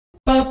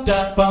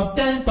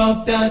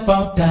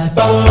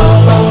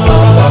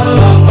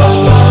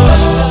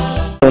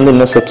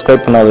இன்னும்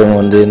சப்ஸ்கிரைப் பண்ணாதவங்க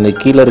வந்து இந்த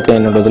கீழே இருக்க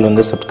என்னோட இதில்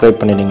வந்து சப்ஸ்கிரைப்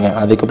பண்ணிடுங்க.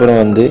 அதுக்கப்புறம்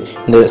வந்து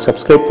இந்த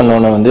சப்ஸ்கிரைப்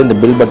பண்ணோன்னே வந்து இந்த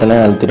பில் பட்டனை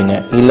அழுத்திடுங்க.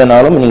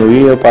 இல்லைனாலும் நீங்கள்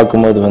வீடியோ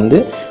பார்க்கும்போது வந்து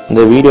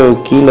இந்த வீடியோ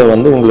கீழே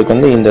வந்து உங்களுக்கு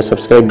வந்து இந்த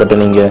சப்ஸ்கிரைப்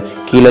பட்டன் நீங்கள்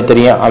கீழே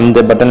தெரியும்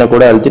அந்த பட்டனை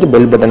கூட அழுத்திட்டு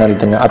பெல் பட்டன்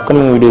அழுத்துங்க.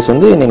 அப்கமிங் வீடியோஸ்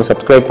வந்து நீங்கள்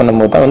சப்ஸ்கிரைப்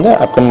பண்ணும்போது தான் வந்து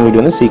அப்கமிங்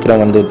வீடியோ வந்து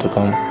சீக்கிரம் வந்துட்டு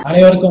இருக்காங்க.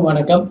 அனைவருக்கும்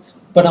வணக்கம்.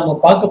 இப்போ நம்ம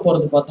பார்க்க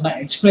போகிறது பார்த்தோன்னா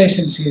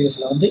எக்ஸ்பிளேஷன்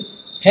சீரீஸில் வந்து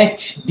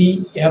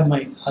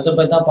HDMI அதை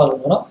பற்றி தான்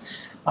பார்க்க போகிறோம்.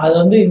 அது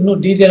வந்து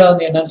இன்னும் டீட்டெயிலாக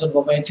வந்து என்னன்னு சொல்லி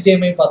பார்ப்போம்.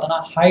 HDMI பார்த்தோன்னா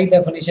ஹை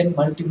டெஃபினிஷன்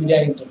மல்டிமீடியா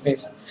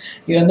இன்டர்ஃபேஸ்.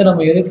 இது வந்து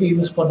நம்ம எதுக்கு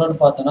யூஸ் பண்ணுறோன்னு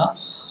பார்த்தோன்னா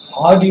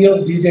ஆடியோ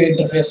வீடியோ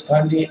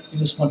இன்டர்ஃபேஸ்க்காண்டி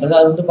யூஸ் பண்ணுறது.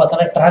 அது வந்து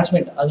பார்த்தோன்னா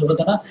டிரான்ஸ்மிட், அது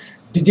பார்த்தோன்னா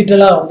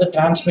டிஜிட்டலாக வந்து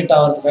டிரான்ஸ்மிட்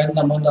ஆகிறதுக்காண்டி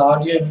நம்ம வந்து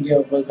ஆடியோ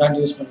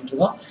வீடியோக்காண்டி யூஸ்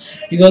பண்ணிட்டுருக்கோம்.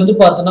 இது வந்து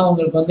பார்த்தோன்னா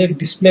உங்களுக்கு வந்து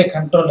டிஸ்பிளே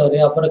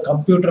கண்ட்ரோலரு, அப்புறம்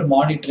கம்ப்யூட்டர்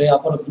மானிட்டரு,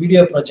 அப்புறம்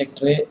வீடியோ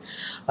ப்ரொஜெக்டரு,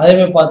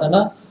 அதேமாதிரி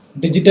பார்த்தோன்னா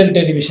டிஜிட்டல்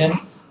டெலிவிஷன்,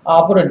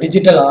 அப்புறம்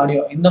டிஜிட்டல்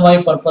ஆடியோ, இந்த மாதிரி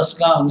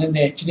பர்பஸ்க்கெலாம் வந்து இந்த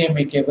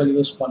HDMI கேபிள்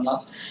யூஸ்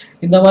பண்ணலாம்.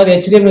 இந்த மாதிரி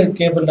HDMI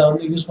கேபிளில்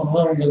வந்து யூஸ்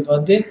பண்ணும்போது உங்களுக்கு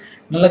வந்து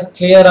நல்ல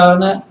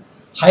கிளியரான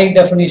ஹை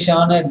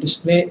டெஃபினிஷனான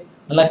டிஸ்பிளே,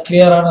 நல்லா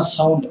கிளியரான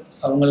சவுண்டு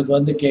அவங்களுக்கு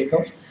வந்து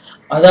கேட்கும்.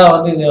 அதான்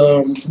வந்து இது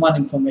ஒரு முக்கியமான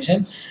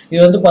இன்ஃபர்மேஷன். இது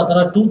வந்து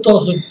பார்த்தோன்னா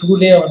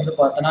 2002 வந்து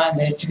பார்த்தோன்னா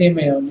இந்த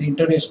HDMI வந்து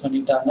இன்ட்ரடியூஸ்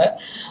பண்ணிட்டாங்க.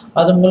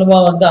 அது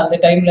மூலமாக வந்து அந்த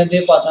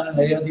டைம்லேருந்தே பார்த்தோன்னா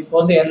நிறைய வந்து இப்போ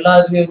வந்து எல்லா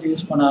இதுலேயும் வந்து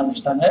யூஸ் பண்ண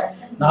ஆரம்பிச்சிட்டாங்க.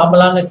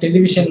 நார்மலான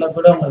டெலிவிஷனில்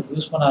கூட உங்களுக்கு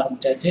யூஸ் பண்ண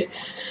ஆரம்பித்தாச்சு.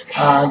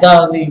 அதான்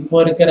வந்து இப்போ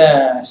இருக்கிற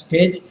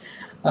ஸ்டேஜ்.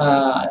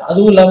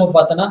 அதுவும் இல்லாமல்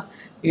பார்த்தோன்னா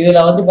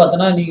இதில் வந்து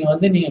பார்த்தோன்னா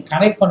நீங்கள்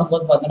கனெக்ட்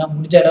பண்ணும்போது பார்த்தோன்னா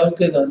முடிஞ்ச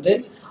அளவுக்கு இதை வந்து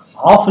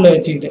ஆஃபில்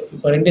வச்சுக்கிட்டு,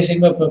 இப்போ ரெண்டு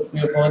சைடுமே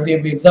இப்போ வந்து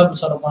இப்போ எக்ஸாம்பிள்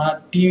சொல்ல போனால்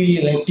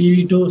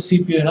டிவி டு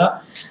சிபியூனா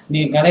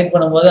நீங்கள் கனெக்ட்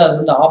பண்ணும்போது அது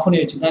வந்து ஆஃப் பண்ணி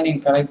வச்சுட்டு தான்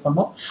நீங்கள் கனெக்ட்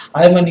பண்ணணும்.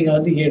 அதே மாதிரி நீங்கள்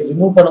வந்து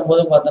ரிமூவ்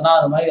பண்ணும்போது பார்த்தோன்னா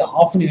அது மாதிரி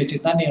ஆஃப் பண்ணி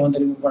வச்சுட்டு தான் நீங்கள்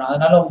வந்து ரிமூவ் பண்ணணும்.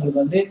 அதனால்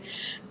உங்களுக்கு வந்து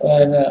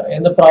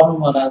எந்த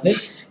ப்ராப்ளமும் வராது.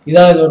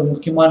 இதான் இது ஒரு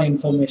முக்கியமான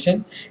இன்ஃபர்மேஷன்.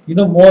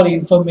 இன்னும் மோர்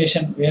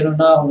இன்ஃபர்மேஷன்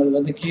வேணும்னா உங்களுக்கு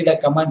வந்து கீழே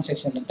கமெண்ட்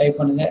செக்ஷனில் டைப்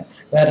பண்ணுங்கள்.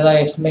 வேறு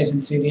ஏதாவது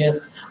எக்ஸ்பிளேஷன் சீரியஸ்,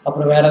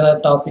 அப்புறம் வேறு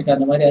ஏதாவது டாபிக்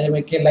அந்த மாதிரி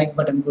அதேமாதிரி கீழே லைக்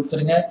பட்டன்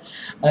கொடுத்துருங்க.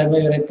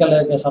 அதேமாதிரி ரெட்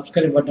கலருக்கு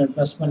சப்ஸ்கிரைப் பட்டன்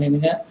ப்ரெஸ் பண்ணிடுங்க.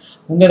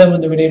 உங்களிடம்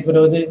வந்து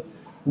விடைபெறுவது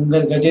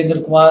உங்கள்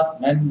கஜேந்திரகுமார்.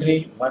 நன்றி,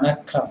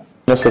 வணக்கம்.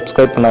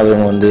 சப்ஸ்கிரைப்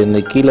பண்ணாதவங்க வந்து இந்த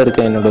கீழே இருக்க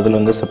என்னோட இதில்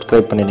வந்து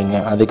சப்ஸ்கிரைப் பண்ணிடுங்க.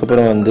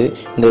 அதுக்கப்புறம் வந்து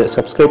இந்த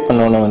சப்ஸ்கிரைப்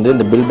பண்ணோன்னே வந்து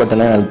இந்த பில்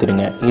பட்டனை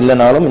அழுத்திடுங்க.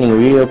 இல்லைனாலும்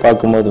நீங்கள் வீடியோ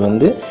பார்க்கும்போது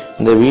வந்து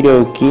இந்த வீடியோ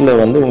கீழே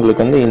வந்து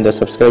உங்களுக்கு வந்து இந்த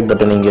சப்ஸ்கிரைப்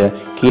பட்டன் நீங்கள்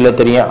கீழே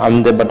தெரியும்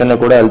அந்த பட்டனை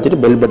கூட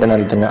அழுத்திட்டு பெல் பட்டன்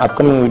அழுத்துங்க.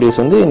 அப்கமிங்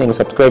வீடியோஸ் வந்து நீங்கள்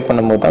சப்ஸ்கிரைப்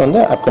பண்ணும்போது தான்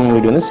வந்து அப்கமிங்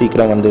வீடியோ வந்து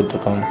சீக்கிரம் வந்துட்டு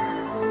இருக்காங்க.